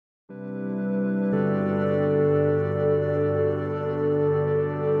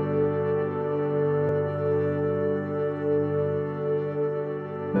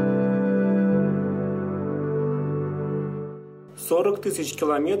40 тысяч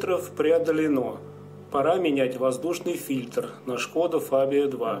километров преодолено. Пора менять воздушный фильтр на Шкода Фабия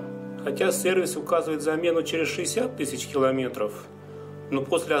II. Хотя сервис указывает замену через 60 тысяч километров, но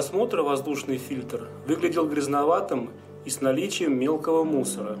после осмотра воздушный фильтр выглядел грязноватым и с наличием мелкого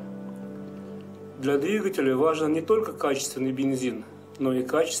мусора. Для двигателя важен не только качественный бензин, но и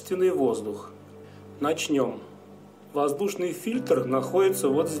качественный воздух. Начнем. Воздушный фильтр находится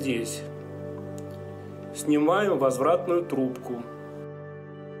вот здесь. Снимаем возвратную трубку.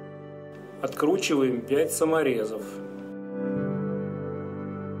 Откручиваем 5 саморезов.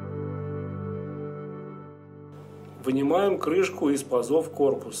 Вынимаем крышку из пазов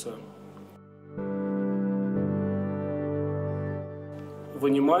корпуса.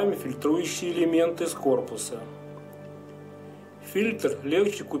 Вынимаем фильтрующие элементы из корпуса. Фильтр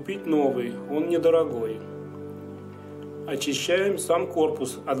легче купить новый, он недорогой. Очищаем сам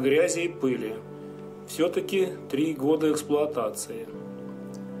корпус от грязи и пыли. Все-таки 3 года эксплуатации.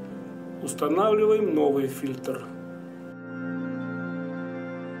 Устанавливаем новый фильтр.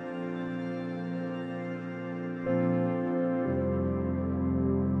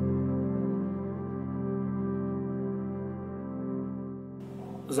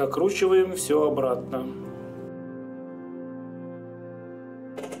 Закручиваем все обратно.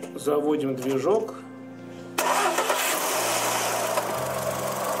 Заводим движок.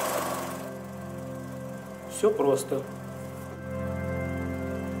 Все просто.